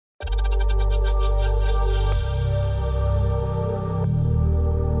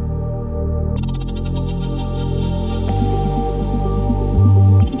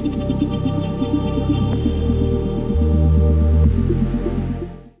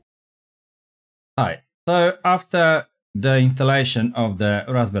Hi. So after the installation of the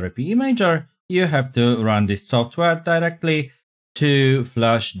Raspberry Pi Imager, you have to run this software directly to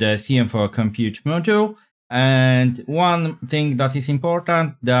flash the CM4 compute module. And one thing that is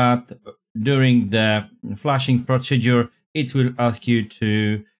important, that during the flashing procedure, it will ask you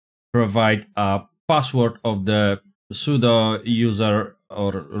to provide a password of the sudo user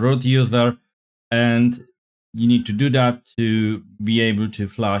or root user, and you need to do that to be able to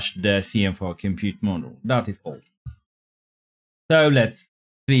flash the CM4 compute module. That is all. So let's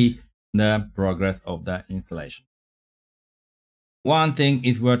see the progress of the installation. One thing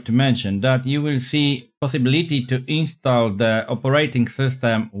is worth to mention, that you will see possibility to install the operating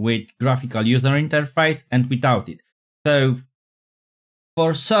system with graphical user interface and without it. So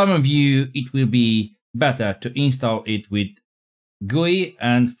for some of you, it will be better to install it with GUI,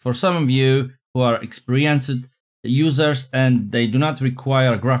 and for some of you who are experienced users and they do not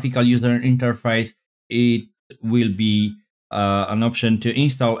require graphical user interface, it will be an option to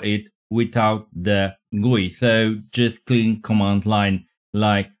install it without the GUI. So just clean command line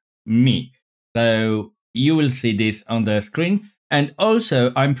like me. So you will see this on the screen. And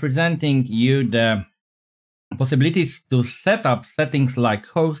also I'm presenting you the possibilities to set up settings like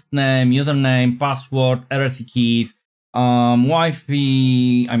host name, username, password, RSA keys,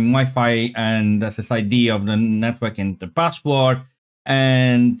 Wi-Fi and SSID of the network and the password,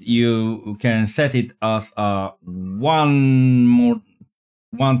 and you can set it as a one-time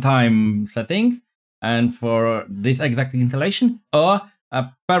settings, and for this exact installation, or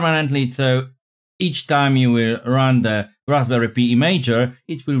permanently. So each time you will run the Raspberry Pi Imager,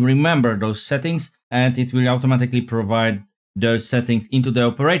 it will remember those settings and it will automatically provide those settings into the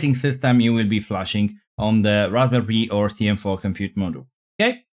operating system you will be flashing on the Raspberry Pi or CM4 compute module.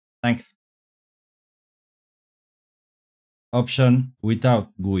 Okay, thanks. Option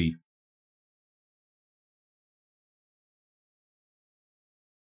without GUI.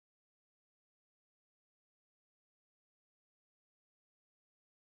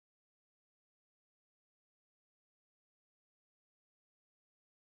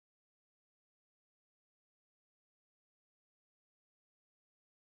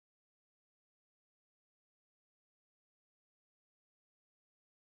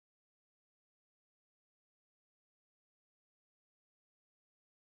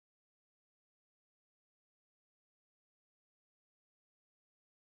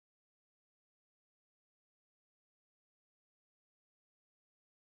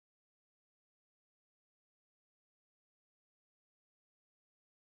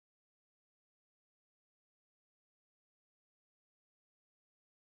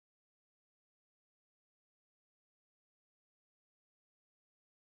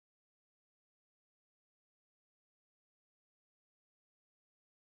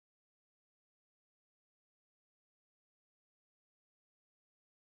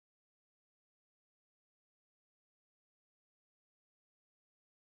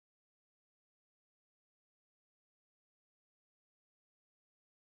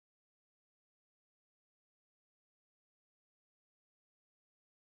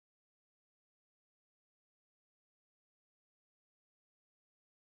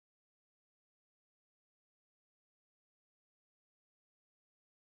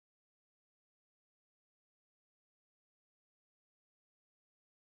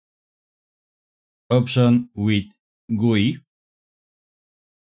 Option with GUI.